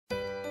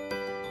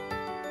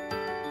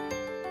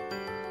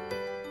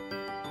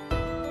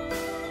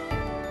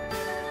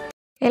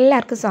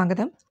എല്ലാവർക്കും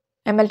സ്വാഗതം.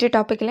 MLT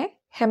ടോപ്പിക്കിലെ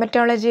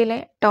ഹെമറ്റോളജിയിലെ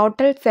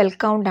total cell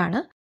count ആണ്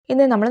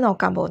ഇന്ന് നമ്മൾ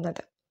നോക്കാൻ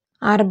പോകുന്നത്.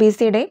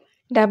 RBCയുടെയും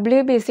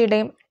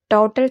WBCയുടെയും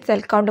ടോട്ടൽ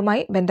സെൽ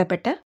കൗണ്ടുമായി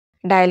ബന്ധപ്പെട്ട്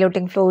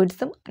ഡയലൂട്ടിംഗ്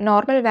ഫ്ലൂയിഡ്സും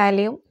നോർമൽ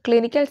വാല്യൂവും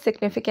ക്ലിനിക്കൽ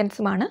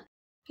സിഗ്നിഫിക്കൻസുമാണ്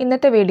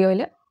ഇന്നത്തെ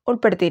വീഡിയോയിൽ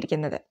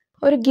ഉൾപ്പെടുത്തിയിരിക്കുന്നത്.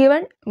 ഒരു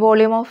ഗിവൺ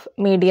വോളിയൂം ഓഫ്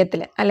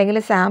മീഡിയത്തിൽ അല്ലെങ്കിൽ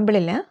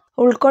സാമ്പിളിൽ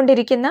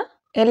ഉൾക്കൊണ്ടിരിക്കുന്ന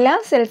എല്ലാ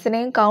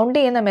സെൽസിനെയും കൗണ്ട്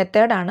ചെയ്യുന്ന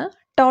മെത്തേഡാണ്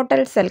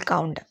ടോട്ടൽ സെൽ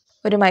കൗണ്ട്.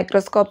 ഒരു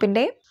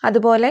മൈക്രോസ്കോപ്പിൻ്റെയും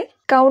അതുപോലെ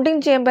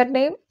കൗണ്ടിംഗ്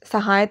ചേംബറിൻ്റെയും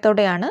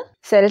സഹായത്തോടെയാണ്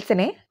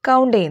സെൽസിനെ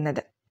കൗണ്ട് ചെയ്യുന്നത്.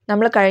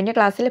 നമ്മൾ കഴിഞ്ഞ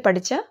ക്ലാസ്സിൽ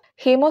പഠിച്ച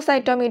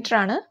ഹീമോസൈറ്റോമീറ്റർ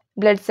ആണ്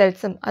ബ്ലഡ്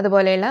സെൽസും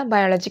അതുപോലെയുള്ള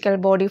ബയോളജിക്കൽ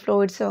ബോഡി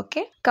ഫ്ലൂയിഡ്സും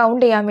ഒക്കെ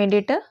കൗണ്ട് ചെയ്യാൻ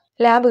വേണ്ടിയിട്ട്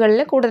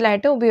ലാബുകളിൽ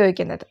കൂടുതലായിട്ട്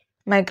ഉപയോഗിക്കുന്നത്.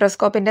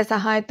 മൈക്രോസ്കോപ്പിൻ്റെ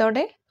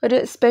സഹായത്തോടെ ഒരു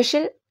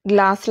സ്പെഷ്യൽ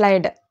ഗ്ലാസ്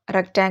സ്ലൈഡ്,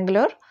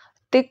 റെക്റ്റാങ്കുലർ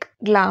തിക്ക്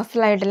ഗ്ലാസ്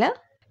സ്ലൈഡിൽ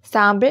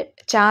സാമ്പിൾ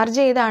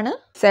ചാർജ് ചെയ്താണ്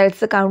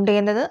സെൽസ് കൗണ്ട്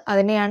ചെയ്യുന്നത്.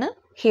 അതിനെയാണ്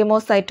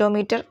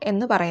ഹീമോസൈറ്റോമീറ്റർ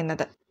എന്ന്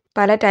പറയുന്നത്.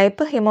 പല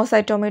ടൈപ്പ്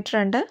ഹീമോസൈറ്റോമീറ്റർ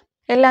ഉണ്ട്.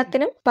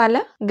 എല്ലാത്തിനും പല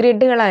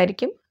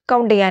ഗ്രിഡുകളായിരിക്കും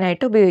കൗണ്ട്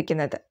ചെയ്യാനായിട്ട്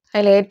ഉപയോഗിക്കുന്നത്.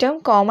 അതിൽ ഏറ്റവും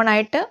കോമൺ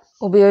ആയിട്ട്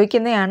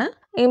ഉപയോഗിക്കുന്നതാണ്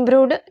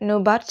ഇംപ്രൂവ്ഡ്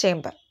ന്യൂബാർ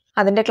ചേംബർ.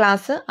 അതിൻ്റെ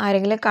ക്ലാസ്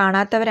ആരെങ്കിലും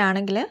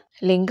കാണാത്തവരാണെങ്കിൽ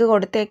ലിങ്ക്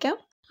കൊടുത്തേക്കാം.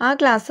 ആ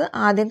ക്ലാസ്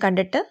ആദ്യം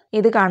കണ്ടിട്ട്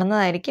ഇത്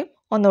കാണുന്നതായിരിക്കും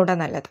ഒന്നുകൂടെ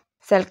നല്ലത്.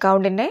 സെൽ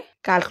കൗണ്ടിൻ്റെ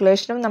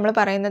കാൽക്കുലേഷനും നമ്മൾ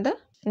പറയുന്നത്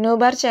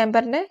ന്യൂബാർ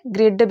ചേംബറിൻ്റെ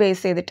ഗ്രിഡ്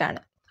ബേസ് ചെയ്തിട്ടാണ്.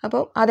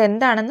 അപ്പോൾ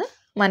അതെന്താണെന്ന്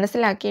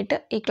മനസ്സിലാക്കിയിട്ട്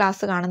ഈ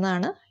ക്ലാസ്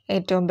കാണുന്നതാണ്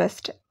ഏറ്റവും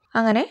ബെസ്റ്റ്.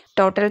 അങ്ങനെ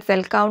ടോട്ടൽ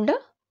സെൽ കൗണ്ട്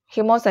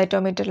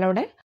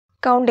ഹീമോസൈറ്റോമീറ്ററിലൂടെ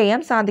കൗണ്ട്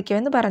ചെയ്യാൻ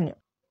സാധിക്കുമെന്ന് പറഞ്ഞു.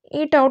 ഈ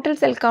ടോട്ടൽ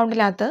സെൽ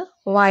കൗണ്ടിനകത്ത്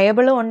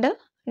വയബിളും ഉണ്ട്,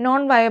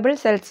 നോൺ വയബിൾ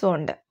സെൽസും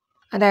ഉണ്ട്.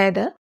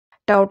 അതായത്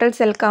total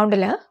cell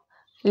കൗണ്ടിൽ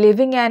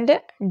living and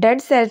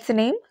dead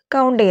സെൽസിനെയും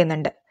count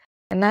ചെയ്യുന്നുണ്ട്.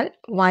 എന്നാൽ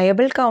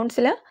വയബിൾ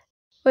കൗണ്ട്സിൽ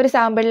ഒരു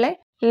സാമ്പിളിലെ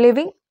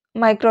ലിവിങ്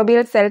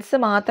മൈക്രോബിയൽ സെൽസ്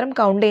മാത്രം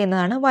കൗണ്ട്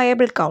ചെയ്യുന്നതാണ്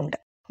viable count,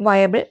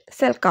 viable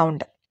cell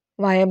count.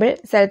 Viable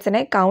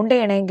സെൽസിനെ count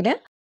ചെയ്യണമെങ്കിൽ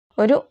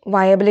ഒരു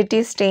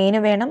വയബിലിറ്റി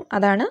സ്റ്റെയിന് വേണം.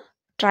 അതാണ്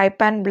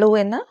ട്രൈപ്പാൻ ബ്ലൂ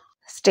എന്ന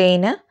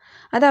സ്റ്റെയിന്.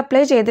 അത്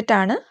അപ്ലൈ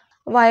ചെയ്തിട്ടാണ്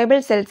വയബിൾ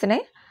സെൽസിനെ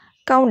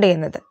കൗണ്ട്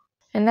ചെയ്യുന്നത്.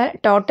 എന്നാൽ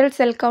ടോട്ടൽ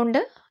സെൽ കൗണ്ട്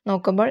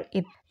നോക്കുമ്പോൾ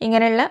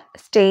ഇങ്ങനെയുള്ള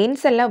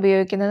സ്റ്റെയിൻസ് അല്ല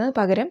ഉപയോഗിക്കുന്നത്,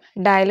 പകരം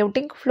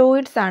ഡയലൂട്ടിംഗ്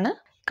ഫ്ലൂയിഡ്സ് ആണ്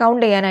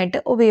കൗണ്ട് ചെയ്യാനായിട്ട്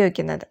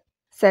ഉപയോഗിക്കുന്നത്.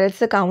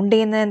 സെൽസ് കൗണ്ട്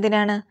ചെയ്യുന്നത്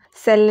എന്തിനാണ്?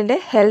 സെല്ലിൻ്റെ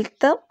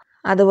ഹെൽത്ത്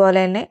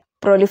അതുപോലെ തന്നെ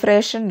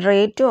പ്രൊലിഫറേഷൻ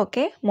റേറ്റും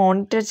ഒക്കെ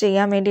മോണിറ്റർ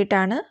ചെയ്യാൻ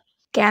വേണ്ടിയിട്ടാണ്.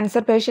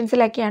 ക്യാൻസർ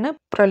പേഷ്യൻസിലൊക്കെയാണ്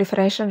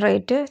പ്രൊലിഫറേഷൻ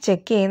റേറ്റ്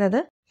ചെക്ക് ചെയ്യുന്നത്.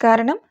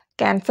 കാരണം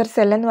ക്യാൻസർ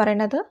സെൽ എന്ന്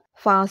പറയുന്നത്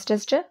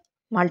ഫാസ്റ്റസ്റ്റ്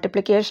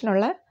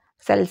മൾട്ടിപ്ലിക്കേഷനുള്ള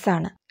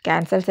സെൽസാണ്.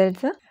 ക്യാൻസർ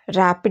സെൽസ്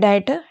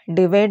റാപ്പിഡായിട്ട്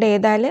ഡിവൈഡ്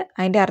ചെയ്താൽ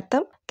അതിൻ്റെ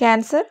അർത്ഥം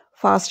ക്യാൻസർ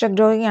ഫാസ്റ്റർ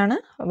ഗ്രോയിങ് ആണ്,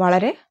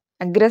 വളരെ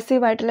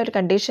അഗ്രസീവായിട്ടുള്ള ഒരു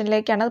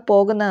കണ്ടീഷനിലേക്കാണ് അത്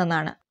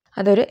പോകുന്നതെന്നാണ്.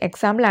 അതൊരു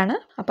എക്സാമ്പിളാണ്.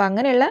 അപ്പോൾ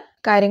അങ്ങനെയുള്ള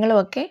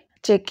കാര്യങ്ങളുമൊക്കെ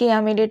ചെക്ക്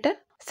ചെയ്യാൻ വേണ്ടിയിട്ട്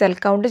സെൽ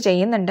കൗണ്ട്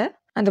ചെയ്യുന്നുണ്ട്.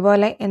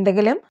 അതുപോലെ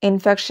എന്തെങ്കിലും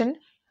ഇൻഫെക്ഷൻ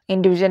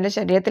ഇൻഡിവിജ്വലിൻ്റെ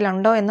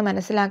ശരീരത്തിലുണ്ടോ എന്ന്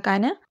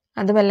മനസ്സിലാക്കാൻ,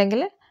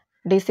 അതുമല്ലെങ്കിൽ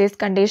ഡിസീസ്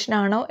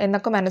കണ്ടീഷനാണോ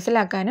എന്നൊക്കെ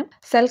മനസ്സിലാക്കാനും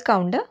സെൽ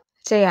കൗണ്ട്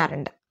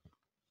ചെയ്യാറുണ്ട്.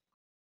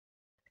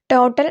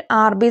 Total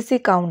RBC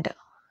count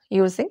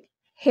using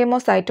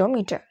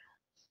haemocytometer.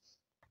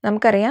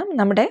 നമുക്കറിയാം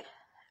നമ്മുടെ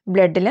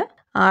ബ്ലഡിൽ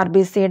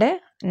RBCയുടെ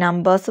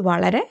നമ്പേഴ്സ്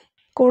വളരെ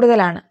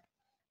കൂടുതലാണ്.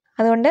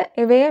 അതുകൊണ്ട്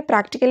ഇവയെ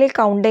പ്രാക്ടിക്കലി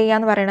കൗണ്ട് ചെയ്യുക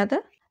എന്ന് പറയുന്നത്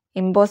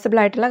ഇമ്പോസിബിൾ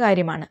ആയിട്ടുള്ള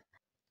കാര്യമാണ്.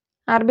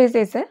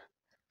 RBCs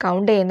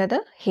കൗണ്ട് ചെയ്യുന്നത്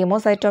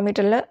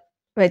ഹീമോസൈറ്റോമീറ്ററിൽ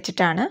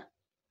വെച്ചിട്ടാണ്.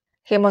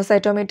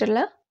 ഹീമോസൈറ്റോമീറ്ററിൽ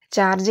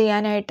ചാർജ്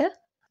ചെയ്യാനായിട്ട്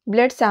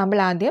ബ്ലഡ്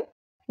സാമ്പിൾ ആദ്യം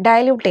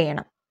ഡയലൂട്ട്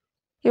ചെയ്യണം.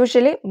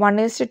 യൂഷ്വലി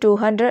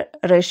 1:200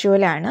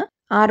 റേഷ്യോയിലാണ്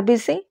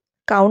RBC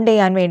കൗണ്ട്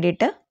ചെയ്യാൻ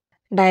വേണ്ടിയിട്ട്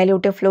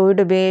ഡയലൂട്ടിംഗ്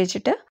ഫ്ലൂയിഡ്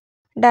ഉപയോഗിച്ചിട്ട്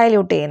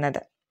ഡയലൂട്ട് ചെയ്യുന്നത്.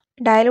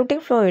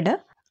 ഡയലൂട്ടിംഗ് ഫ്ലൂയിഡ്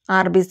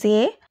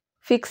RBCയെ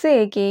ഫിക്സ്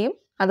ചെയ്യിക്കുകയും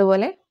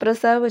അതുപോലെ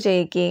പ്രിസർവ്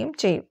ചെയ്യിക്കുകയും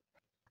ചെയ്യും.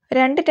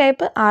 2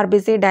 ടൈപ്പ്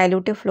RBC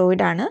ഡയലൂട്ടിംഗ്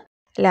ഫ്ലൂയിഡാണ്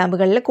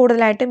ലാബുകളിൽ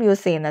കൂടുതലായിട്ടും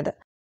യൂസ് ചെയ്യുന്നത്.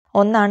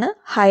 ഒന്നാണ്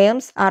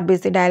ഹയേംസ്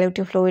RBC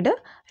ഡയലൂട്ടിംഗ് ഫ്ലൂയിഡ്,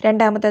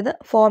 രണ്ടാമത്തേത്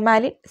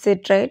ഫോർമാലിൻ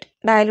സിട്രേറ്റ്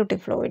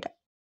ഡയലൂട്ടിംഗ് ഫ്ലൂയിഡ്.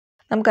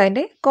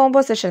 നമുക്കതിൻ്റെ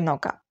കോമ്പോസിഷൻ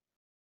നോക്കാം.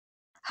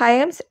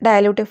 ഹയേംസ്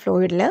ഡയലൂട്ടിംഗ്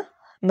ഫ്ലൂയിഡിൽ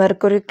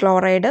mercury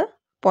chloride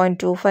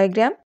 0.25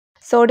 gram,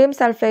 sodium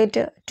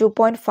sulphate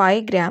 2.5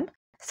 gram,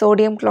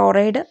 sodium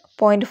chloride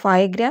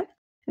 0.5 gram,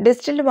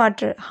 distilled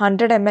water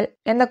 100 ml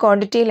എന്ന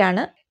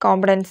ക്വാണ്ടിറ്റിയിലാണ്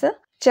കോമ്പണൻസ്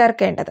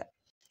ചേർക്കേണ്ടത്.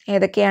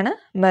 ഏതൊക്കെയാണ്?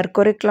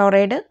 Mercury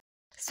chloride,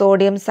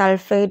 sodium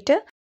sulphate,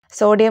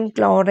 sodium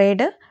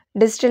chloride,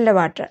 distilled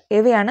water.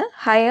 ഇവയാണ്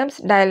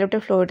ഹയേംസ്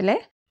ഡയലൂട്ടിംഗ് ഫ്ലൂയിഡിലെ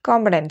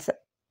കോമ്പണൻസ്.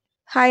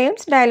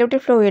 ഹയേംസ്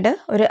ഡയലൂട്ടിംഗ് ഫ്ലൂയിഡ്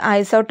ഒരു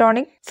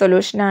ഐസോട്ടോണിക്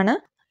സൊല്യൂഷനാണ്.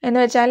 എന്ന്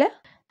വെച്ചാൽ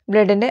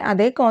ബ്ലഡിൻ്റെ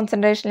അതേ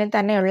കോൺസെൻട്രേഷനിൽ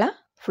തന്നെയുള്ള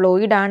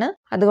ഫ്ലൂയിഡാണ്.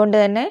 അതുകൊണ്ട്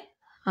തന്നെ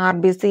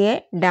RBCയെ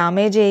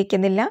ഡാമേജ്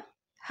ചെയ്യിക്കുന്നില്ല.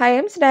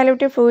 ഹയേംസ്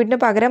ഡയലൂട്ടിംഗ് ഫ്ലൂയിഡിന്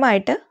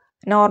പകരമായിട്ട്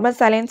നോർമൽ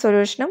സലൈൻ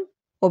സൊല്യൂഷനും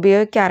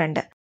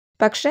ഉപയോഗിക്കാറുണ്ട്.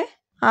 പക്ഷേ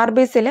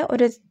RBCയിൽ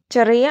ഒരു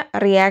ചെറിയ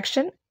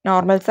റിയാക്ഷൻ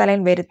നോർമൽ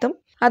സലൈൻ വരുത്തും.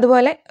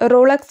 അതുപോലെ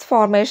റൂളക്സ്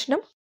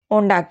ഫോർമേഷനും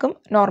ഉണ്ടാക്കും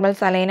നോർമൽ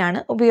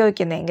സലൈനാണ്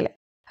ഉപയോഗിക്കുന്നതെങ്കിൽ.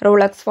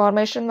 റൂളക്സ്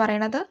ഫോർമേഷൻ എന്ന്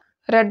പറയുന്നത്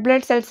റെഡ്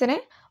ബ്ലഡ് സെൽസിനെ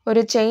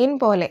ഒരു ചെയിൻ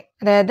പോലെ,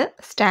 അതായത്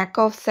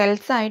സ്റ്റാക്ക് ഓഫ്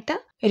സെൽസ് ആയിട്ട്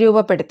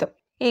രൂപപ്പെടുത്തും.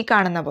 ഈ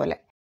കാണുന്ന പോലെ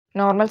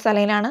നോർമൽ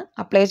സലൈനാണ്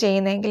അപ്ലൈ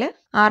ചെയ്യുന്നതെങ്കിൽ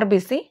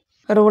RBC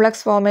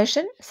റൂളക്സ്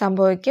ഫോർമേഷൻ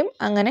സംഭവിക്കും.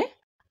 അങ്ങനെ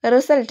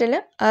റിസൾട്ടിൽ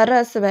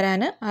എറേഴ്സ്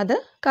വരാൻ അത്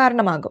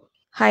കാരണമാകും.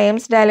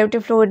 ഹൈംസ്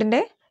ഡയലൂട്ടീവ്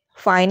ഫ്ലൂയിഡിൻ്റെ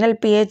ഫൈനൽ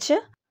pH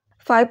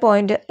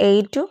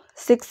 5.8 to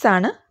 6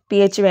 ആണ്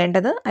pH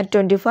വേണ്ടത് അറ്റ്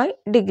 25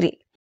 ഡിഗ്രി.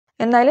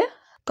 എന്നാൽ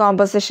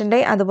കോമ്പോസിഷൻ്റെ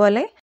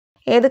അതുപോലെ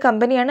ഏത്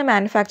കമ്പനിയാണ്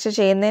മാനുഫാക്ചർ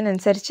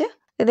ചെയ്യുന്നതിനനുസരിച്ച്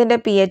ഇതിൻ്റെ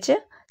pH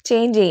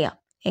ചേഞ്ച് ചെയ്യാം.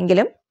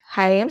 എങ്കിലും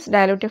ഹൈംസ്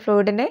ഡയലൂട്ടീവ്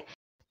ഫ്ലൂയിഡിൻ്റെ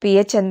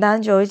pH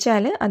എന്താണെന്ന്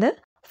ചോദിച്ചാൽ അത്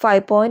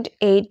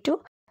 5.8 to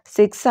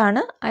 6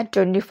 ആണ് അറ്റ്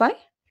 25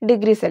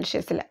 ഡിഗ്രി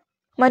സെൽഷ്യസിൽ.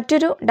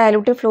 മറ്റൊരു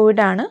ഡയലൂട്ടീവ്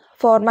ഫ്ലൂയിഡാണ്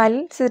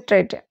ഫോർമാലിൻ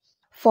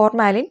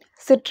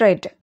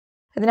സിട്രേറ്റ്.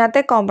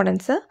 ഇതിനകത്തെ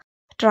components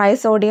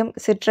trisodium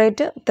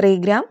citrate 3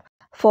 gram,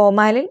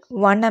 formalin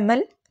 1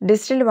 ml,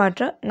 distilled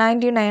water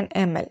 99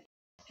 ml.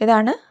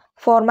 ഇതാണ്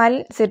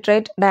formalin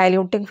citrate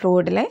ഡയലൂട്ടിംഗ്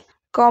ഫ്ലൂയിഡിലെ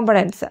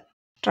components.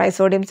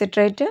 Trisodium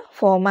citrate,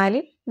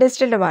 formalin,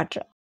 distilled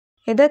water.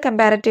 ഇത്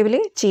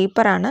കമ്പാരിറ്റീവ്ലി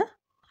ചീപ്പറാണ്.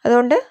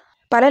 അതുകൊണ്ട്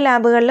പല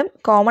ലാബുകളിലും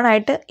കോമൺ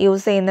ആയിട്ട്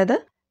യൂസ് ചെയ്യുന്നത്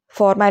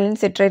ഫോർമാലിൻ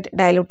സിട്രേറ്റ്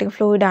ഡയലൂട്ടിംഗ്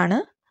ഫ്ലൂയിഡാണ്.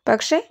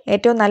 പക്ഷേ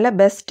ഏറ്റവും നല്ല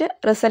ബെസ്റ്റ്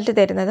റിസൾട്ട്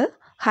തരുന്നത്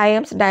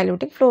hymns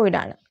ഡയലൂട്ടിംഗ്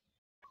ഫ്ലൂയിഡാണ്.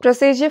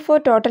 Procedure for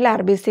total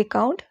RBC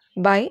count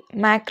by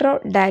macro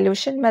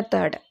dilution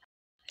method.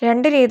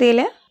 2 രീതിയിൽ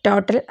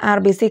total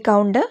RBC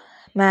count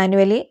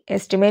manually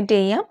estimate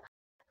ചെയ്യാം.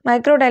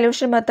 Micro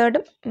dilution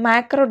മെത്തേഡും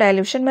macro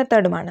dilution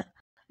മെത്തേഡുമാണ്.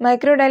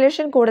 Micro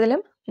dilution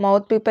കൂടുതലും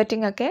മൗത്ത്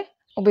പിപ്പറ്റിംഗ് ഒക്കെ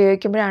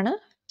ഉപയോഗിക്കുമ്പോഴാണ്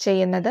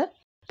ചെയ്യുന്നത്.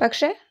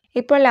 പക്ഷേ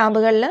ഇപ്പോൾ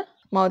ലാബുകളിൽ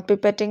മൗത്ത്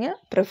പിപ്പറ്റിംഗ്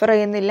പ്രിഫർ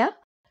ചെയ്യുന്നില്ല,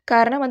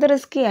 കാരണം അത്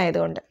റിസ്കി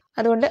ആയതുകൊണ്ട്.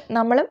 അതുകൊണ്ട്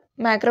നമ്മളും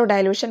മാക്രോ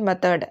ഡയലൂഷൻ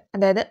മെത്തേഡ്,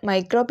 അതായത്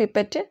മൈക്രോ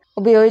പിപ്പറ്റ്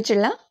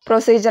ഉപയോഗിച്ചുള്ള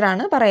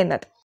പ്രൊസീജിയറാണ്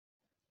പറയുന്നത്.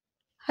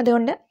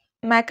 അതുകൊണ്ട്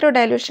macro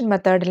dilution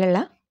മെത്തേഡിലുള്ള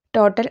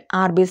total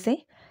RBC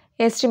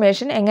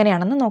estimation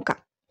എങ്ങനെയാണെന്ന് നോക്കാം.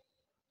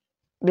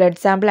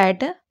 ബ്ലഡ്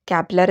സാമ്പിളായിട്ട്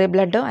കാപ്പിലറി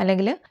ബ്ലഡോ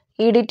അല്ലെങ്കിൽ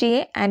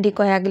EDTA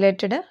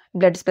ആൻറ്റികോയാഗുലേറ്റഡ്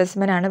ബ്ലഡ്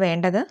സ്പെസിമെൻ ആണ്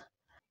വേണ്ടത്.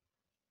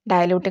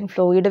 ഡയലൂട്ടിംഗ്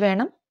ഫ്ലൂയിഡ്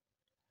വേണം,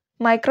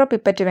 മൈക്രോ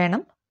പിപ്പറ്റ്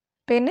വേണം,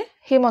 പിന്നെ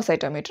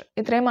ഹീമോസൈറ്റോമീറ്റർ.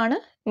 ഇത്രയുമാണ്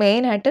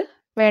മെയിനായിട്ട്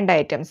വേണ്ട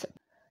ഐറ്റംസ്.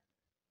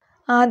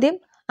 ആദ്യം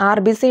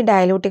RBC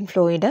ഡയലൂട്ടിംഗ്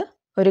ഫ്ലൂയിഡ്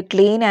ഒരു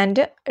clean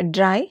and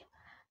dry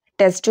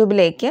test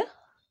ട്യൂബിലേക്ക്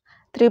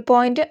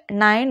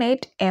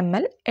 3.98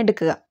 ml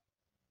എടുക്കുക.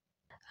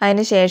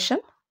 അതിനുശേഷം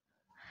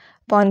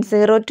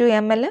 0.02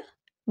 ml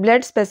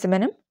ബ്ലഡ്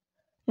സ്പെസിമെനും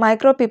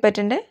മൈക്രോ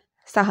പിപ്പറ്റിൻ്റെ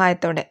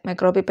സഹായത്തോടെ,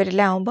 മൈക്രോ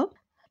പിപ്പറ്റിലാവുമ്പം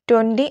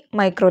 20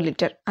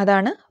 മൈക്രോലിറ്റർ,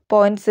 അതാണ്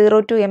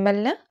 0.02 ml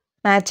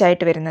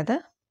മാച്ചായിട്ട് വരുന്നത്.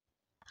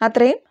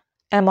 അത്രയും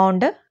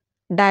എമൗണ്ട്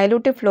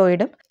ഡയലൂട്ടീവ്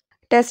ഫ്ലൂയിഡും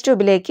ടെസ്റ്റ്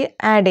ട്യൂബിലേക്ക്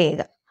ആഡ്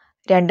ചെയ്യുക.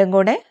 രണ്ടും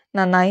കൂടെ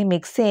നന്നായി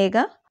മിക്സ് ചെയ്യുക.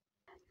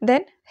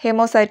 ദെൻ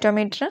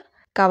ഹെമോസൈറ്റോമീറ്റർ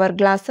കവർ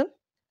ഗ്ലാസും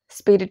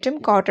സ്പിരിറ്റും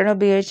കോട്ടണും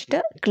ഉപയോഗിച്ചിട്ട്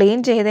ക്ലീൻ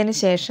ചെയ്തതിന്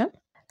ശേഷം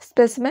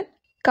സ്പെസിമെൻ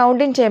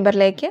കൗണ്ടിങ്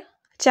ചേമ്പറിലേക്ക്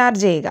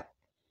ചാർജ് ചെയ്യുക.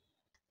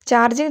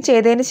 ചാർജിങ്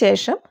ചെയ്തതിന്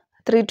ശേഷം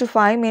 3 to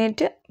 5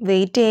 മിനിറ്റ്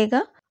വെയിറ്റ് ചെയ്യുക.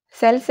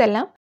 സെൽസ്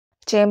എല്ലാം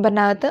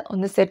ചേമ്പറിനകത്ത്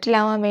ഒന്ന്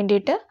സെറ്റിലാവാൻ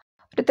വേണ്ടിയിട്ട്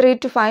ഒരു 3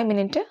 to 5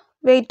 മിനിറ്റ്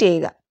വെയിറ്റ്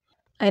ചെയ്യുക.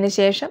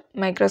 അതിനുശേഷം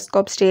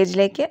മൈക്രോസ്കോപ്പ്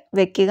സ്റ്റേജിലേക്ക്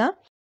വെക്കുക.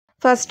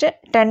 ഫസ്റ്റ്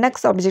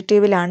 10x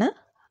ഒബ്ജക്റ്റീവിലാണ്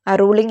ആ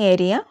റൂളിംഗ്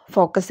ഏരിയ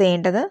ഫോക്കസ്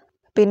ചെയ്യേണ്ടത്.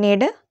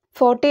 പിന്നീട്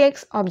 40x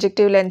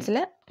ഒബ്ജക്റ്റീവ് ലെൻസിൽ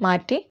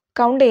മാറ്റി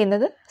കൗണ്ട്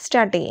ചെയ്യുന്നത്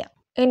സ്റ്റാർട്ട് ചെയ്യാം.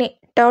 ഇനി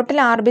ടോട്ടൽ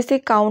RBC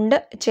കൗണ്ട്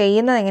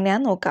ചെയ്യുന്നത്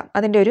എങ്ങനെയാണെന്ന് നോക്കാം.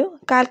 അതിൻ്റെ ഒരു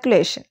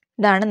കാൽക്കുലേഷൻ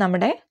ഇതാണ്.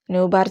 നമ്മുടെ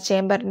Neubauer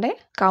ചേമ്പറിൻ്റെ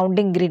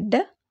counting grid.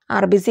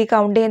 RBC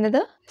count ചെയ്യുന്നത്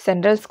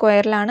സെൻട്രൽ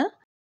സ്ക്വയറിലാണ്.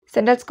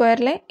 സെൻട്രൽ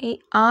സ്ക്വയറിലെ ഈ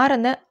R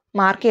എന്ന്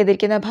മാർക്ക്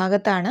ചെയ്തിരിക്കുന്ന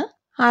ഭാഗത്താണ്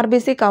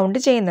RBC കൗണ്ട്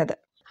ചെയ്യുന്നത്.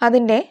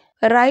 അതിൻ്റെ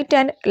റൈറ്റ്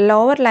ആൻഡ്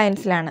ലോവർ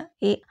ലൈൻസിലാണ്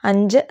ഈ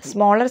 5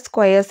 smaller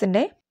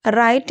സ്ക്വയേഴ്സിൻ്റെ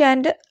right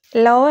and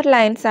lower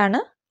lines ആണ്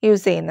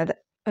യൂസ് ചെയ്യുന്നത്.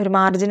 ഒരു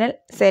മാർജിനൽ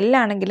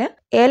സെല്ലാണെങ്കിൽ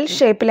L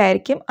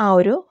ഷേപ്പിലായിരിക്കും ആ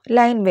ഒരു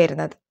ലൈൻ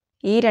വരുന്നത്.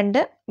 ഈ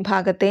 2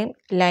 ഭാഗത്തെയും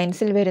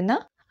ലൈൻസിൽ വരുന്ന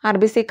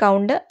RBC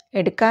കൗണ്ട്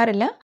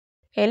എടുക്കാറില്ല.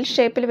 L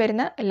ഷേപ്പിൽ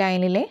വരുന്ന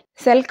ലൈനിലെ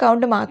സെൽ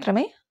കൗണ്ട്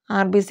മാത്രമേ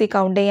RBC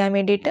കൗണ്ട് ചെയ്യാൻ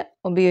വേണ്ടിയിട്ട്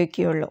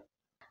ഉപയോഗിക്കുകയുള്ളൂ.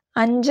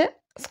 5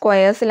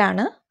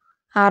 സ്ക്വയേഴ്സിലാണ്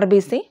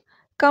RBC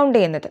കൗണ്ട്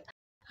ചെയ്യുന്നത്.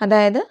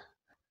 അതായത്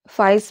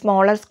 5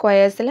 സ്മോളർ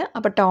സ്ക്വയേഴ്സിൽ,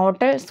 അപ്പോൾ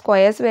ടോട്ടൽ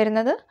സ്ക്വയേഴ്സ്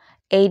വരുന്നത്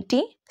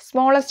 80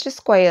 സ്മോളസ്റ്റ്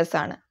സ്ക്വയേഴ്സ്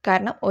ആണ്.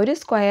 കാരണം ഒരു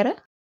സ്ക്വയർ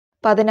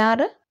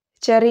 16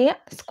 ചെറിയ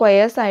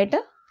സ്ക്വയേഴ്സ് ആയിട്ട്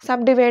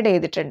സബ് ഡിവൈഡ്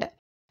ചെയ്തിട്ടുണ്ട്.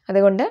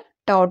 അതുകൊണ്ട്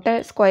ടോട്ടൽ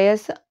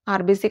സ്ക്വയേഴ്സ്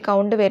RBC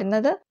കൗണ്ട്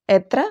വരുന്നത്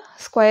എത്ര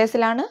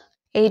സ്ക്വയേഴ്സിലാണ്?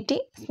 80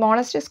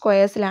 സ്മോളസ്റ്റ്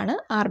സ്ക്വയേഴ്സിലാണ്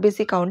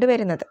RBC കൗണ്ട്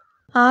വരുന്നത്.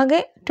 ആകെ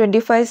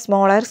 25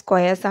 സ്മോളർ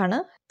സ്ക്വയേഴ്സ് ആണ്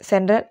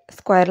സെൻട്രൽ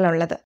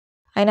സ്ക്വയറിലുള്ളത്.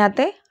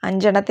 അതിനകത്തെ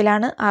 5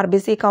 എണ്ണത്തിലാണ്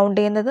RBC കൗണ്ട്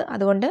ചെയ്യുന്നത്.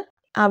 അതുകൊണ്ട്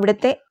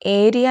അവിടുത്തെ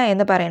ഏരിയ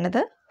എന്ന്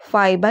പറയുന്നത്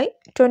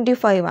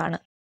 5/25 ആണ്.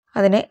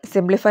 അതിനെ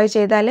സിംപ്ലിഫൈ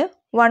ചെയ്താൽ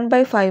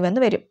 1/5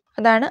 എന്ന് വരും.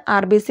 അതാണ്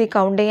RBC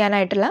കൗണ്ട്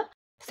ചെയ്യാനായിട്ടുള്ള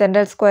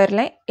സെൻട്രൽ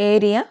സ്ക്വയറിലെ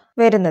ഏരിയ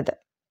വരുന്നത്.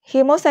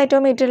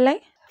 ഹീമോസൈറ്റോമീറ്ററിലെ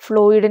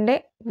ഫ്ലൂയിഡിൻ്റെ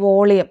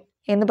വോളിയം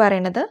എന്ന്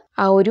പറയുന്നത്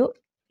ആ ഒരു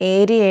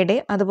ഏരിയയുടെ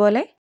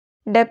അതുപോലെ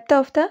ഡെപ്ത്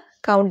ഓഫ് ദ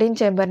കൗണ്ടിങ്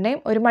ചേമ്പറിൻ്റെയും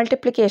ഒരു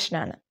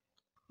മൾട്ടിപ്ലിക്കേഷനാണ്.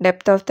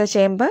 Depth of the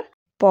chamber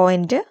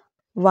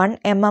 0.1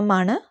 mm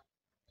ആണ്.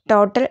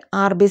 ടോട്ടൽ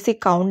RBC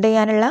കൗണ്ട്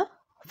ചെയ്യാനുള്ള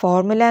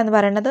ഫോർമുല എന്ന്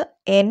പറയുന്നത്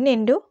N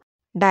into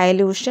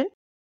dilution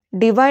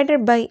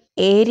divided by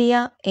area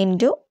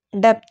into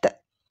depth.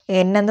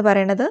 N എന്ന്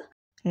പറയുന്നത്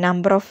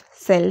നമ്പർ ഓഫ്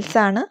സെൽസ്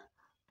ആണ്.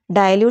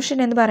 ഡയലൂഷൻ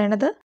എന്ന്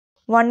പറയുന്നത്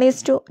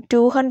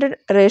 1:200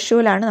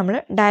 റേഷ്യോയിലാണ് നമ്മൾ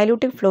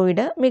ഡയലൂട്ടിംഗ്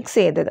ഫ്ലൂയിഡ് മിക്സ്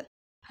ചെയ്തത്.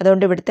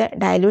 അതുകൊണ്ട് ഇവിടുത്തെ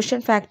ഡയലൂഷൻ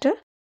ഫാക്ടർ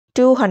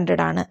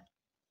 200 ആണ്.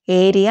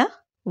 ഏരിയ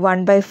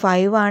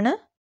 1/5 ആണ്.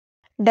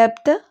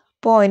 ഡെപ്ത്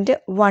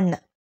 0.1.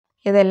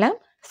 ഇതെല്ലാം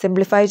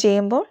സിംപ്ലിഫൈ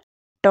ചെയ്യുമ്പോൾ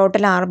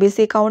ടോട്ടൽ RBC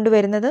കൗണ്ട്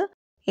വരുന്നത്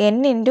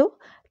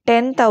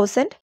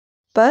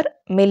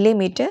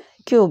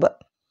n×10,000/mm³.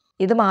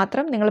 ഇത്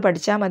മാത്രം നിങ്ങൾ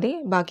പഠിച്ചാൽ മതി.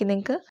 ബാക്കി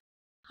നിങ്ങൾക്ക്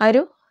ആ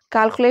ഒരു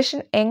കാൽക്കുലേഷൻ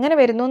എങ്ങനെ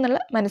വരുന്നു എന്നുള്ള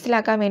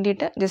മനസ്സിലാക്കാൻ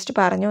വേണ്ടിയിട്ട് ജസ്റ്റ്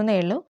പറഞ്ഞു എന്നേ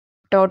ഉള്ളൂ.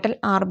 Total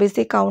RBC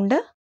count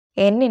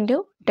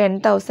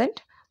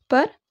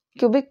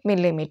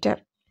n×10,000/mm³.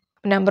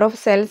 Number of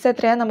cells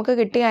എത്രയാണ് നമുക്ക്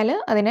കിട്ടിയാൽ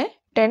അതിനെ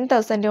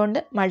 10,000 കൊണ്ട്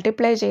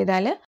മൾട്ടിപ്ലൈ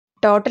ചെയ്താൽ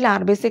ടോട്ടൽ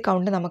RBC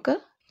കൗണ്ട് നമുക്ക്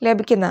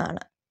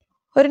ലഭിക്കുന്നതാണ്.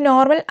 ഒരു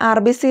നോർമൽ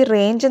RBC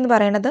റേഞ്ച് എന്ന്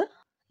പറയുന്നത്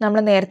നമ്മൾ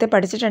നേരത്തെ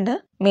പഠിച്ചിട്ടുണ്ട്.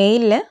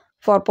 മെയിലിൽ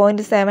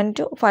 4.7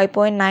 to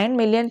 5.9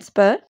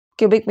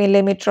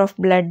 millions/mm³ of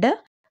blood,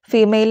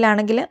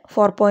 ഫീമെയിലാണെങ്കിൽ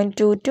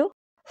 4.2 to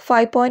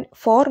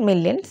 5.4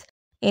 millions,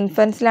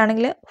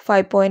 ഇൻഫൻസിലാണെങ്കിൽ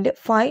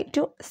 5.5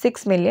 to 6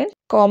 million.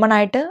 Common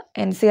ആയിട്ട്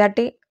NCERT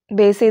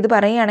ബേസ് ചെയ്ത്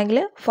പറയുകയാണെങ്കിൽ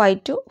 5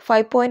 to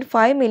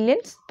 5.5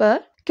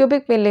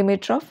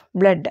 millions/mm³ ഓഫ്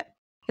ബ്ലഡ്.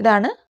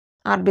 ഇതാണ്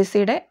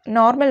RBCയുടെ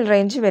നോർമൽ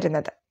റേഞ്ച്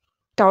വരുന്നത്.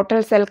 ടോട്ടൽ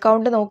സെൽ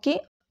കൗണ്ട് നോക്കി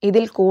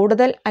ഇതിൽ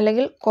കൂടുതൽ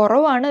അല്ലെങ്കിൽ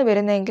കുറവാണ്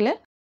വരുന്നതെങ്കിൽ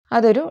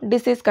അതൊരു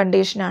ഡിസീസ്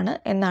കണ്ടീഷനാണ്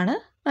എന്നാണ്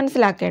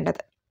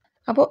മനസ്സിലാക്കേണ്ടത്.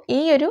 അപ്പോൾ ഈ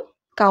ഒരു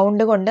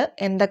കൗണ്ട് കൊണ്ട്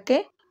എന്തൊക്കെ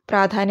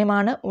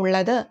പ്രാധാന്യമാണ്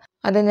ഉള്ളത്,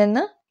 അതിൽ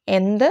നിന്ന്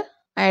എന്ത്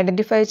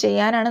ഐഡൻറ്റിഫൈ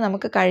ചെയ്യാനാണ്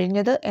നമുക്ക്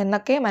കഴിഞ്ഞത്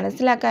എന്നൊക്കെ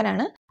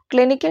മനസ്സിലാക്കാനാണ്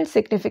ക്ലിനിക്കൽ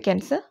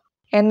സിഗ്നിഫിക്കൻസ്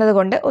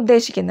എന്നതുകൊണ്ട്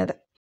ഉദ്ദേശിക്കുന്നത്.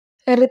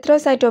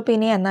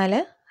 എറിത്രോസൈറ്റോപീനിയ എന്നാൽ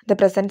the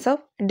presence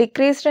of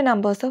decreased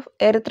numbers of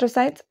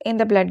erythrocytes in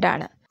the blood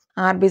ആണ്.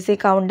 RBC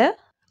കൗണ്ട്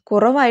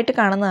കുറവായിട്ട്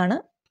കാണുന്നതാണ്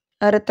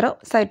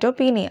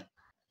എറിത്രോസൈറ്റോപീനിയ.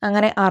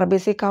 അങ്ങനെ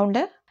RBC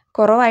കൗണ്ട്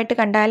കുറവായിട്ട്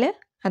കണ്ടാൽ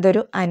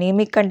അതൊരു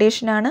അനീമിക്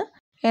കണ്ടീഷനാണ്.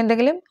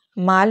 എന്തെങ്കിലും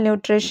മാൽ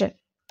ന്യൂട്രീഷൻ,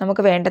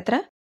 നമുക്ക് വേണ്ടത്ര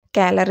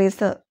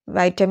കാലറീസ്,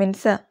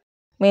 വൈറ്റമിൻസ്,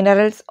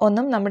 മിനറൽസ്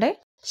ഒന്നും നമ്മുടെ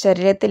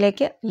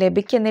ശരീരത്തിലേക്ക്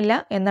ലഭിക്കുന്നില്ല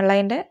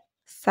എന്നുള്ളതിൻ്റെ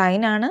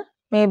സൈനാണ്.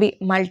 മേ ബി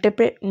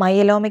മൾട്ടിപ്പിൾ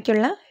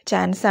മയലോമയ്ക്കുള്ള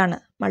ചാൻസ് ആണ്.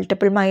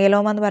 മൾട്ടിപ്പിൾ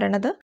മയലോമ എന്ന്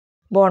പറയുന്നത്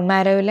ബോൺ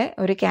മാരോയിലെ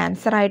ഒരു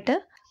ക്യാൻസറായിട്ട്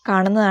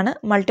കാണുന്നതാണ്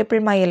മൾട്ടിപ്പിൾ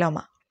മയലോമ.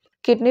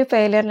 കിഡ്നി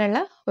ഫെയിലിയറിനുള്ള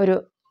ഒരു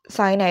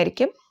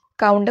സൈനായിരിക്കും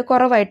കൗണ്ട്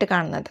കുറവായിട്ട്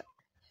കാണുന്നത്.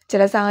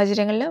 ചില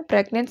സാഹചര്യങ്ങളിൽ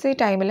പ്രഗ്നൻസി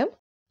ടൈമിലും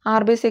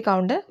RBC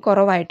കൗണ്ട്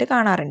കുറവായിട്ട്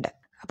കാണാറുണ്ട്.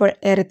 അപ്പോൾ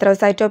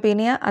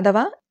എറിത്രോസൈറ്റോപീനിയ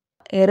അഥവാ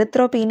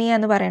എറിത്രോപീനിയ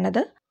എന്ന്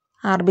പറയുന്നത്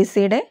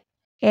RBCയുടെ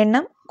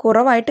എണ്ണം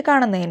കുറവായിട്ട്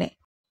കാണുന്നതിനെ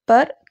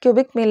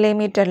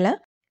per/mm³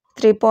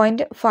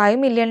 3.5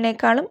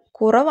 മില്യണിനേക്കാളും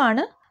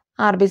കുറവാണ്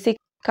RBC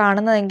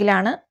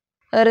കാണുന്നതെങ്കിലാണ്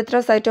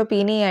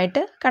എറിത്രോസൈറ്റോപീനിയ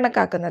ആയിട്ട്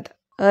കണക്കാക്കുന്നത്.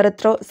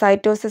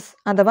 എറിത്രോസൈറ്റോസിസ്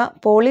അഥവാ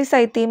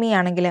പോളിസൈത്തീമിയ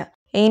ആണെങ്കിൽ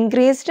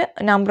ഇൻക്രീസ്ഡ്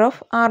നമ്പർ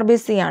ഓഫ്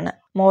RBC ആണ്.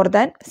 More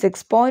than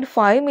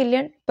 6.5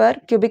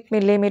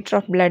 million/mm³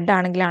 of blood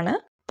ആണെങ്കിലാണ്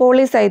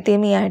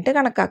polycythaemia ആയിട്ട്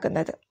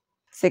കണക്കാക്കുന്നത്.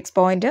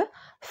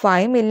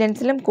 6.5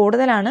 മില്യൺസിലും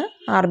കൂടുതലാണ്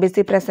RBC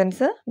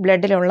പ്രസൻസ്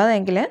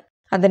ബ്ലഡിലുള്ളതെങ്കിൽ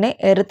അതിനെ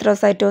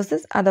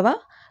എറിത്രോസൈറ്റോസിസ് അഥവാ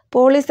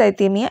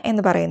പോളിസൈത്തീമിയ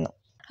എന്ന് പറയുന്നു.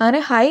 അങ്ങനെ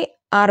ഹൈ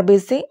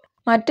RBC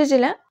മറ്റു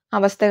ചില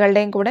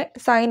അവസ്ഥകളുടെയും കൂടെ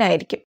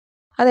സൈനായിരിക്കും.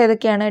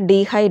 അതേതൊക്കെയാണ്?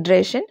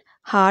 Dehydration,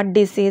 heart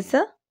disease,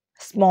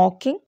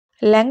 smoking,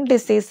 lung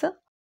disease,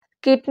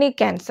 kidney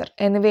cancer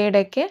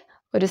എന്നിവയുടെയൊക്കെ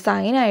ഒരു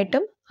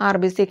സൈനായിട്ടും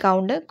RBC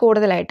കൗണ്ട്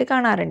കൂടുതലായിട്ട്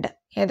കാണാറുണ്ട്.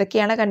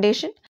 ഏതൊക്കെയാണ്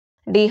condition?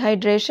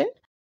 Dehydration,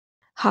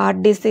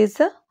 heart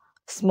disease,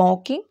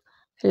 smoking,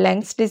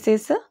 lungs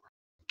disease,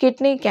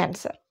 kidney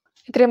cancer.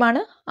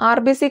 ഇത്രയുമാണ്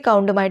RBC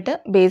കൗണ്ടുമായിട്ട്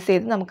ബേസ്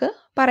ചെയ്ത് നമുക്ക്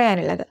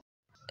പറയാനുള്ളത്.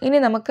 ഇനി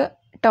നമുക്ക്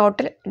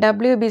ടോട്ടൽ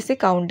WBC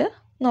കൗണ്ട്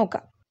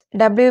നോക്കാം.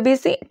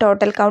 WBC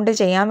ടോട്ടൽ കൗണ്ട്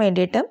ചെയ്യാൻ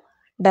വേണ്ടിയിട്ട്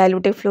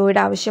ഡയലൂട്ടിക്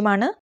ഫ്ലൂയിഡ്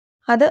ആവശ്യമാണ്.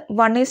 അത്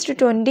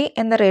 1:20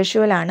 എന്ന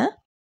റേഷ്യോയിലാണ്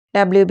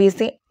WBC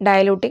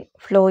ഡയലൂട്ടിക്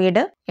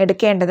ഫ്ലൂയിഡ്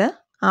എടുക്കേണ്ടത്.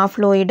 ആ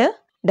ഫ്ലൂയിഡ്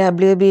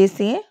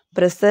WBCയെ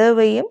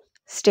പ്രിസേർവ് ചെയ്യും,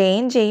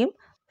 സ്റ്റെയിൻ ചെയ്യും,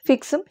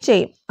 ഫിക്സും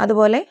ചെയ്യും.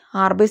 അതുപോലെ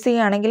RBC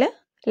ആണെങ്കിൽ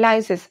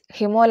ലൈസിസ്,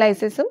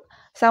 ഹിമോലൈസിസും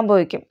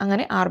സംഭവിക്കും.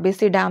 അങ്ങനെ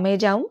RBC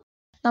ഡാമേജ് ആവും.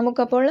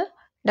 നമുക്കപ്പോൾ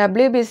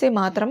WBC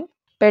മാത്രം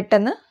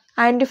പെട്ടെന്ന്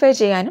ഐഡൻറ്റിഫൈ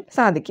ചെയ്യാനും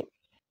സാധിക്കും.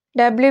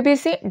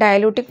 WBC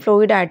ഡയലൂട്ടിക്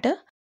ഫ്ലൂയിഡായിട്ട്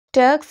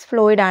ടർക്സ്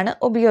ഫ്ലൂയിഡാണ്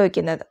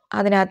ഉപയോഗിക്കുന്നത്.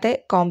 അതിനകത്തെ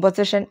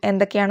കോമ്പോസിഷൻ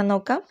എന്തൊക്കെയാണെന്ന്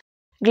നോക്കാം.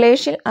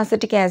 Glacial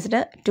acetic acid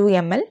 2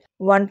 ml,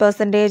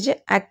 1%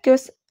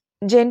 aqueous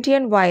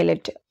gentian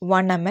violet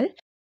 1 ml,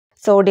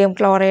 sodium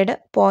chloride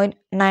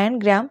 0.9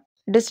 gram,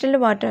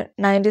 distilled water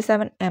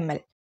 97 ml.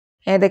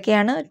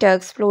 ഏതൊക്കെയാണ്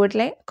Turks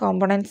ഫ്ലൂയിഡിലെ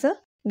components?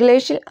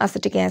 Glacial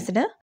acetic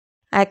acid,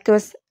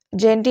 aqueous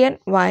gentian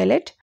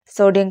violet,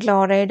 sodium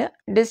chloride,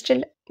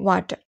 distilled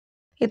water.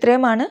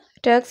 ഇത്രയുമാണ്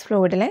ടർക്സ്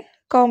ഫ്ലൂയിഡിലെ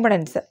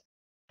കോമ്പോണൻസ്.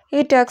 ഈ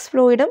Turks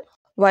ഫ്ലൂയിഡും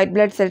white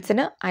blood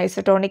സെൽസിന്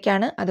isotonic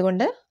ആണ്.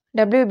 അതുകൊണ്ട്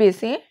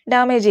WBCയെ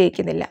damage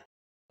ചെയ്യിക്കുന്നില്ല.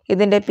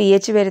 ഇതിൻ്റെ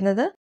pH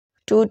വരുന്നത്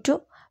 2 to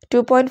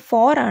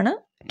 2.4 ആണ്.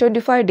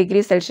 25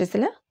 degree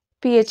സെൽഷ്യസിൽ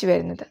pH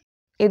വരുന്നത്.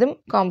 ഇതും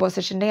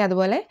കോമ്പോസിഷൻ്റെയും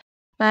അതുപോലെ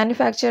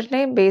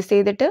മാനുഫാക്ചറിനെയും ബേസ്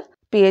ചെയ്തിട്ട്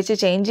pH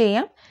ചേഞ്ച്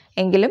ചെയ്യാം.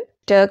 എങ്കിലും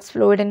Turks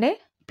ഫ്ലൂയിഡിൻ്റെ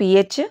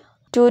pH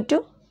 2 to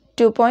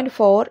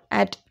 2.4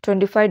 at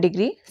 25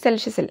 degree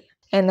സെൽഷ്യസിൽ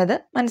എന്നത്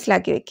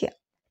മനസ്സിലാക്കി വയ്ക്കുക.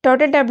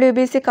 ടോട്ടൽ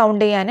WBC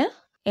കൗണ്ട് ചെയ്യാൻ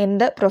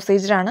എന്ത്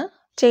പ്രൊസീജിയറാണ്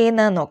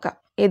ചെയ്യുന്നതെന്ന് നോക്കാം.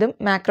 ഇതും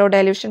മാക്രോ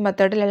ഡയലൂഷൻ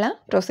മെത്തേഡിലുള്ള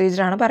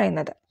പ്രൊസീജിയറാണ്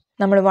പറയുന്നത്.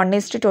 നമ്മൾ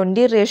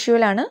 1:20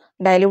 റേഷ്യോയിലാണ്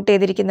ഡയലൂട്ട്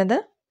ചെയ്തിരിക്കുന്നത്.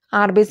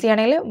 RBC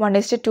ആണെങ്കിൽ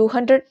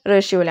 1:200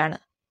 റേഷ്യോയിലാണ്.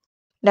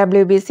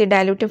 WBC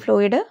dilute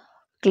fluid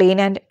clean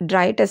and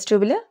dry test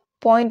ട്യൂബിൽ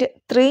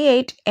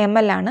 0.38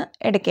 ml ആണ്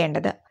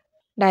എടുക്കേണ്ടത്.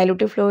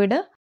 Dilute fluid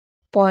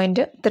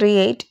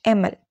 0.38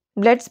 ml.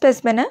 ബ്ലഡ്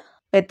സ്പെസിമെന്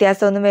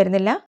വ്യത്യാസമൊന്നും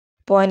വരുന്നില്ല.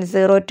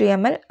 0.02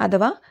 ml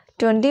അഥവാ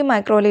 20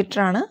 മൈക്രോലിറ്റർ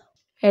ആണ്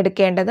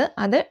എടുക്കേണ്ടത്.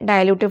 അത്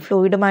ഡയലൂട്ട്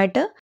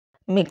ഫ്ലൂയിഡുമായിട്ട്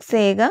മിക്സ്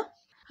ചെയ്യുക.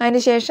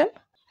 അതിനുശേഷം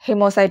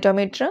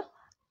ഹീമോസൈറ്റോമീറ്റർ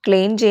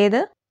ക്ലീൻ ചെയ്ത്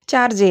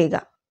ചാർജ് ചെയ്യുക.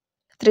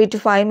 3 to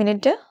 5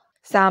 മിനിറ്റ്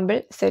സാമ്പിൾ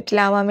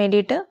സെറ്റിലാവാൻ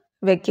വേണ്ടിയിട്ട്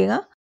വെക്കുക.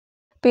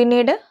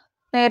 പിന്നീട്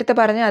നേരത്തെ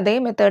പറഞ്ഞ അതേ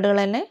മെത്തേഡുകൾ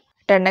തന്നെ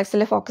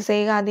 10x ഫോക്കസ്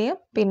ചെയ്യുക ആദ്യം,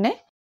 പിന്നെ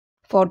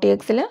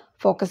 40x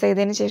ഫോക്കസ്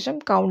ചെയ്തതിന് ശേഷം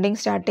കൗണ്ടിങ്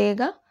സ്റ്റാർട്ട്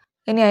ചെയ്യുക.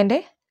 ഇനി അതിൻ്റെ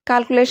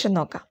കാൽക്കുലേഷൻ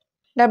നോക്കാം.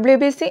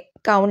 WBC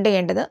കൗണ്ട്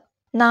ചെയ്യേണ്ടത്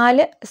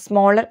 4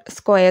 സ്മോളർ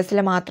സ്ക്വയേഴ്സിൽ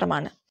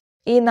മാത്രമാണ്.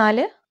 ഈ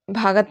 4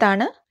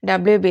 ഭാഗത്താണ്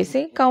WBC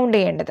കൗണ്ട്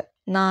ചെയ്യേണ്ടത്,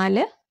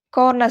 4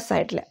 കോർണർ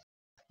സൈഡിൽ.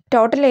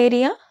 ടോട്ടൽ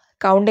ഏരിയ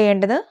കൗണ്ട്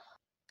ചെയ്യേണ്ടത്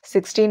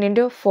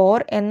 16x4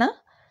 എന്ന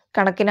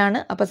കണക്കിനാണ്.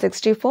 അപ്പോൾ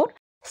 64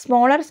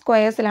 സ്മോളർ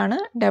സ്ക്വയേഴ്സിലാണ്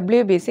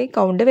WBC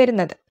കൗണ്ട്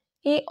വരുന്നത്.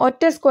 ഈ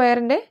ഒറ്റ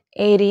സ്ക്വയറിൻ്റെ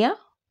ഏരിയ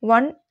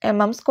 1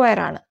 mm സ്ക്വയർ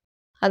ആണ്.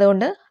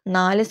 അതുകൊണ്ട്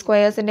 4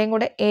 സ്ക്വയേഴ്സിൻ്റെയും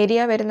കൂടെ ഏരിയ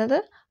വരുന്നത്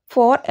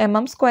 4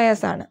 mm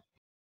സ്ക്വയേഴ്സ് ആണ്.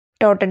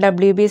 Total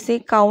WBC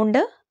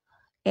count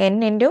n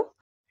into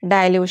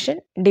dilution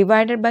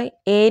divided by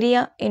area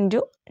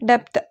into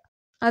depth.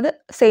 അത്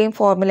സെയിം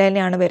ഫോർമുല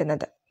തന്നെയാണ്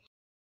വരുന്നത്.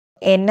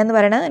 n എന്ന്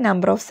പറയുന്നത്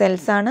നമ്പർ ഓഫ്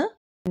സെൽസ് ആണ്.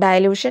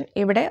 ഡയലൂഷൻ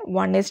ഇവിടെ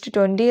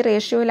 1:20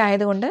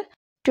 റേഷ്യോയിലായതുകൊണ്ട്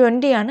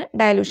 20 ആണ്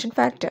ഡയലൂഷൻ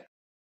ഫാക്ടർ.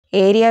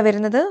 ഏരിയ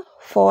വരുന്നത്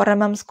 4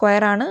 mm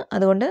സ്ക്വയർ ആണ്.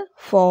 അതുകൊണ്ട്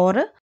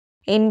 4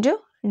 ഇൻറ്റു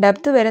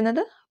ഡെപ്ത്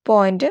വരുന്നത്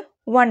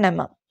 0.1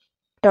 mm.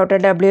 Total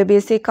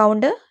WBC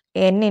count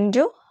n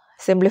into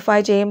simplify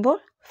ചെയ്യുമ്പോൾ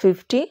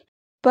 50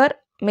 per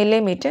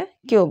millimeter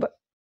cube.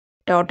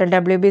 Total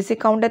WBC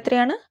count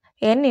എത്രയാണ്?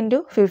 n into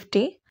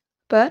 50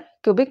 per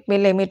cubic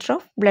millimeter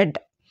of blood.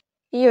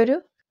 ഈ ഒരു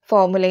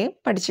ഫോർമുലയും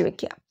പഠിച്ചു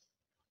വയ്ക്കുക.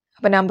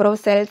 അപ്പോൾ നമ്പർ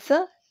ഓഫ് സെൽസ്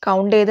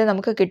കൗണ്ട് ചെയ്ത്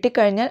നമുക്ക്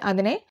കിട്ടിക്കഴിഞ്ഞാൽ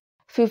അതിനെ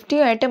 50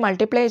 ആയിട്ട്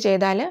മൾട്ടിപ്ലൈ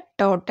ചെയ്താൽ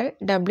ടോട്ടൽ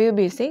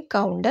WBC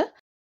കൗണ്ട്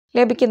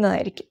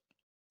ലഭിക്കുന്നതായിരിക്കും.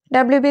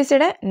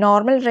 WBCയുടെ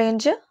normal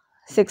range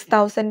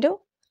 6000 to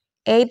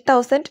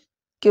 8000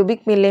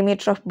 cubic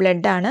millimetre of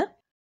blood ആണ്.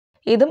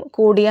 ഇതും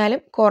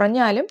കൂടിയാലും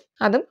കുറഞ്ഞാലും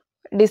അതും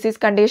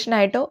ഡിസീസ്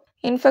കണ്ടീഷനായിട്ടോ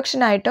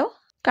ഇൻഫെക്ഷനായിട്ടോ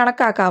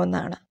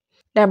കണക്കാക്കാവുന്നതാണ്.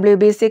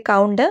 WBC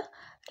കൗണ്ട്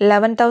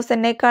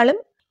 11,000-നേക്കാളും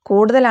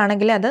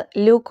കൂടുതലാണെങ്കിൽ അത്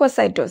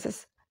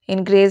ലൂക്കോസൈറ്റോസിസ്.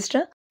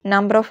 ഇൻക്രീസ്ഡ്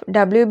നമ്പർ ഓഫ്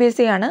WBC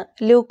ആണ്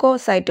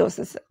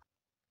ലൂക്കോസൈറ്റോസിസ്.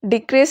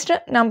 ഡിക്രീസ്ഡ്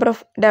നമ്പർ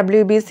ഓഫ്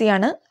WBC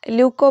ആണ്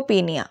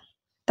ലൂക്കോപീനിയ.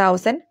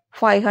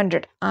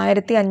 1500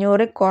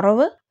 1500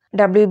 കുറവ്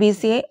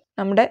WBC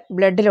നമ്മുടെ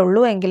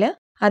ബ്ലഡിലുള്ളൂ എങ്കിൽ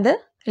അത്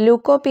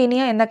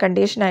ലൂക്കോപീനിയ എന്ന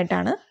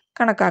കണ്ടീഷനായിട്ടാണ്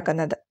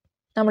കണക്കാക്കുന്നത്.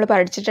 നമ്മൾ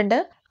പഠിച്ചിട്ടുണ്ട്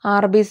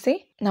RBC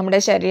നമ്മുടെ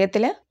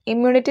ശരീരത്തിൽ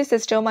ഇമ്മ്യൂണിറ്റി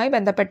സിസ്റ്റവുമായി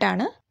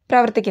ബന്ധപ്പെട്ടാണ്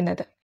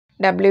പ്രവർത്തിക്കുന്നത്.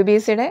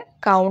 WBCയുടെ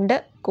കൗണ്ട്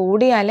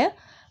കൂടിയാൽ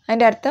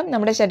അതിൻ്റെ അർത്ഥം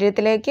നമ്മുടെ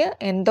ശരീരത്തിലേക്ക്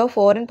എന്തോ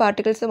ഫോറിൻ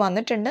പാർട്ടിക്കിൾസ്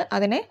വന്നിട്ടുണ്ട്,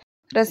 അതിനെ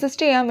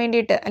റെസിസ്റ്റ് ചെയ്യാൻ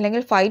വേണ്ടിയിട്ട്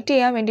അല്ലെങ്കിൽ ഫൈറ്റ്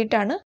ചെയ്യാൻ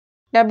വേണ്ടിയിട്ടാണ്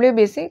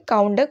WBC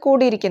കൗണ്ട്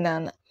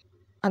കൂടിയിരിക്കുന്നതെന്ന്.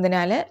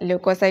 അതിനാൽ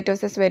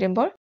ലൂക്കോസൈറ്റോസിസ്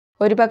വരുമ്പോൾ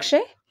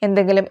ഒരുപക്ഷെ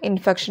എന്തെങ്കിലും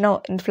ഇൻഫെക്ഷനോ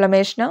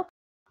ഇൻഫ്ലമേഷനോ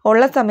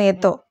ഉള്ള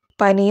സമയത്തോ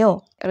പനിയോ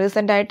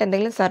റീസെൻ്റായിട്ട്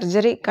എന്തെങ്കിലും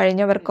സർജറി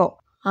കഴിഞ്ഞവർക്കോ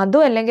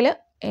അതും അല്ലെങ്കിൽ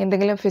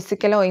എന്തെങ്കിലും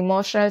ഫിസിക്കലോ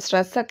ഇമോഷണൽ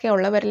സ്ട്രെസ്സൊക്കെ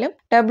ഉള്ളവരിലും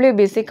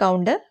WBC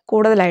കൗണ്ട്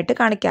കൂടുതലായിട്ട്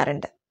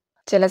കാണിക്കാറുണ്ട്.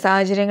 ചില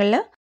സാഹചര്യങ്ങളിൽ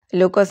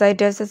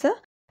ലൂക്കോസൈറ്റോസിസ്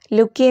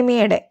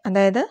ലുക്കീമിയയുടെ,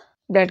 അതായത്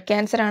ബ്ലഡ്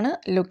ക്യാൻസറാണ്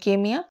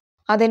ലുക്കീമിയ,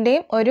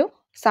 അതിൻ്റെയും ഒരു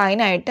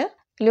സൈനായിട്ട്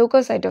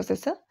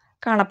ലൂക്കോസൈറ്റോസിസ്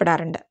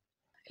കാണപ്പെടാറുണ്ട്.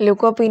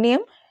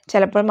 ലൂക്കോപീനിയം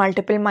ചിലപ്പോൾ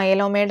മൾട്ടിപ്പിൾ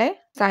മയലോമയുടെ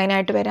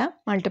സൈനായിട്ട് വരാം.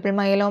 മൾട്ടിപ്പിൾ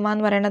മയലോമ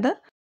എന്ന് പറയുന്നത്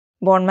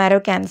ബോൺ മാരോ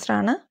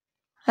ക്യാൻസറാണ്.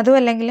 അതും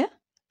അല്ലെങ്കിൽ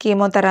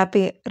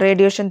കീമോതെറാപ്പി,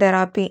 റേഡിയേഷൻ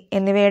തെറാപ്പി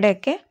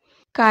എന്നിവയുടെയൊക്കെ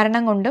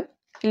കാരണം കൊണ്ടും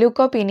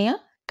ലൂക്കോപീനിയ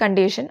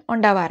കണ്ടീഷൻ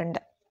ഉണ്ടാവാറുണ്ട്.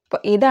 അപ്പോൾ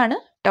ഇതാണ്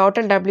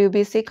ടോട്ടൽ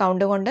WBC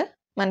കൗണ്ട് കൊണ്ട്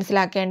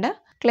മനസ്സിലാക്കേണ്ട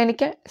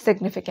ക്ലിനിക്കൽ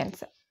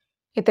സിഗ്നിഫിക്കൻസ്.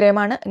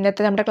 ഇത്രയുമാണ്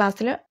ഇന്നത്തെ നമ്മുടെ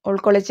ക്ലാസ്സിൽ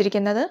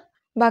ഉൾക്കൊള്ളിച്ചിരിക്കുന്നത്.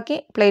 ബാക്കി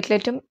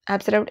പ്ലേറ്റ്ലെറ്റും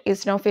ആബ്സലൂട്ട്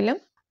ഈസിനോഫിലും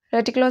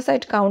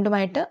റെറ്റിക്കുലോസൈറ്റ്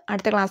കൗണ്ടുമായിട്ട്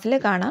അടുത്ത ക്ലാസ്സിൽ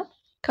കാണാം.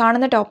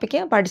 കാണുന്ന ടോപ്പിക്ക്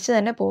പഠിച്ചു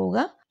തന്നെ പോവുക.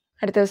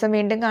 അടുത്ത ദിവസം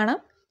വീണ്ടും കാണാം.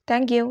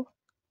 താങ്ക്